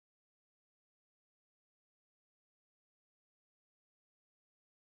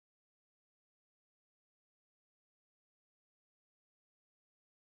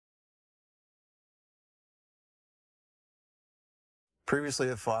Previously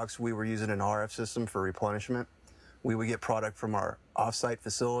at Fox, we were using an RF system for replenishment. We would get product from our off-site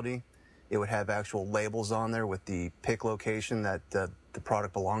facility. It would have actual labels on there with the pick location that the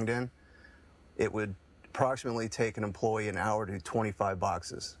product belonged in. It would approximately take an employee an hour to do 25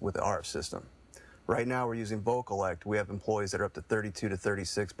 boxes with the RF system. Right now we're using Vocalect. We have employees that are up to 32 to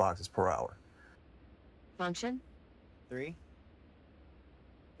 36 boxes per hour. Function? 3.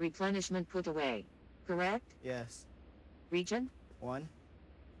 Replenishment put away. Correct? Yes. Region? 1.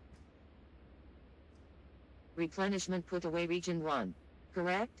 Replenishment put away region 1.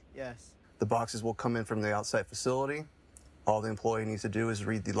 Correct? Yes. The boxes will come in from the outside facility. All the employee needs to do is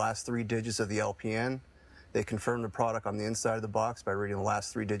read the last 3 digits of the LPN. They confirm the product on the inside of the box by reading the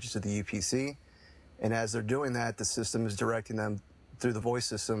last 3 digits of the UPC. And as they're doing that, the system is directing them through the voice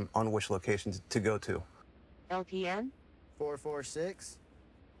system on which location to go to. LPN? 446.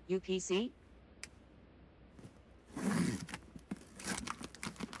 UPC?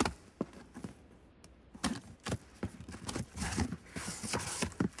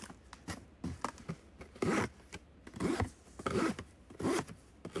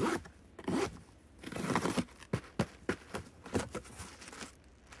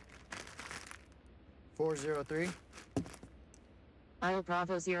 .403. Isle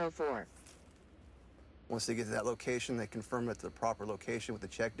Bravo 04. Once they get to that location, they confirm it to the proper location with the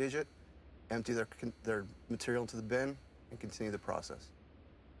check digit, empty their material into the bin, and continue the process.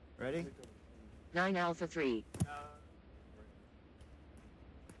 Ready? 9 Alpha 3.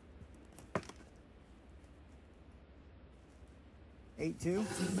 Eight 2.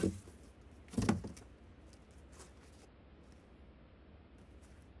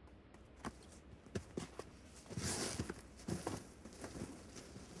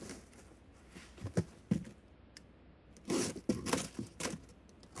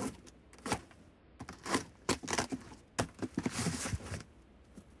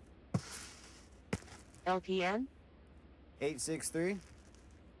 LPN? 863.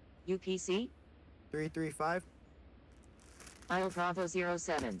 UPC? 335. Isle Bravo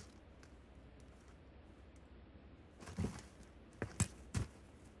 07.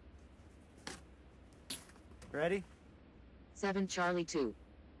 Ready? 7 Charlie 2.